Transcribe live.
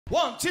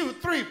1, 2,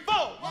 3, 4.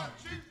 1,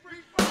 2, 3,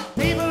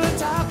 4. People are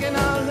talking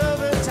all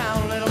over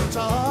town, let them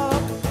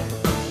talk.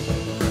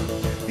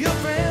 Your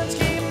friends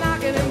keep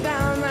knocking him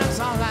down, that's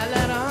all I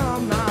let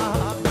them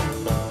knock.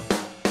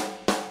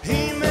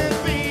 He may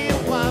be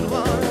a wild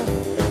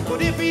one,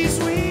 but if he's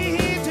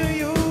sweet to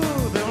you,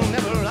 they'll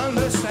never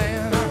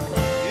understand.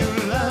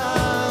 You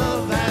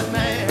love that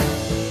man.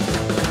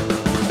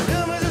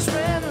 Rumors are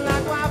spreading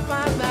like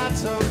wildfire,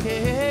 that's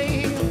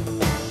okay.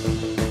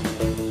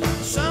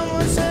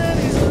 Someone said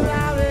he's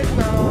allowed to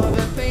ignore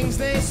the things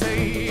they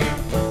say.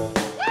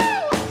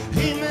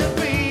 He may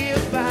be a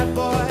bad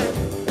boy,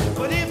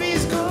 but if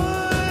he's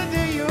good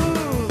to you,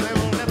 they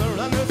will never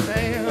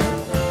understand.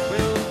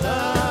 We'll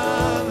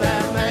love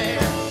that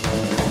man.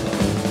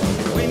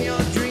 When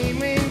you're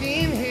dreaming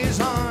in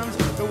his arms,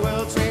 the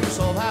world seems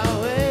so far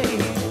away.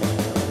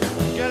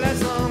 Girl,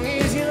 as long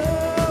as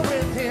you're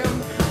with him,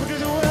 what do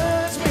the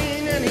words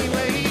mean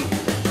anyway?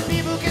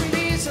 People can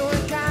be so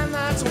unkind,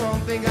 that's one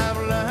thing I've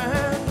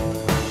learned.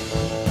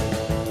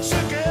 So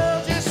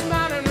girl, just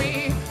smile at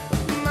me,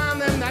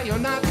 mind them that you're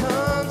not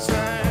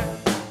concerned.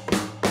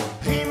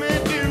 He may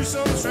do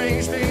some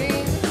strange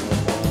things,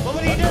 but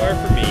what he One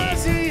more for me.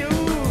 does to you,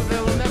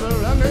 they'll never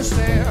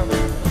understand.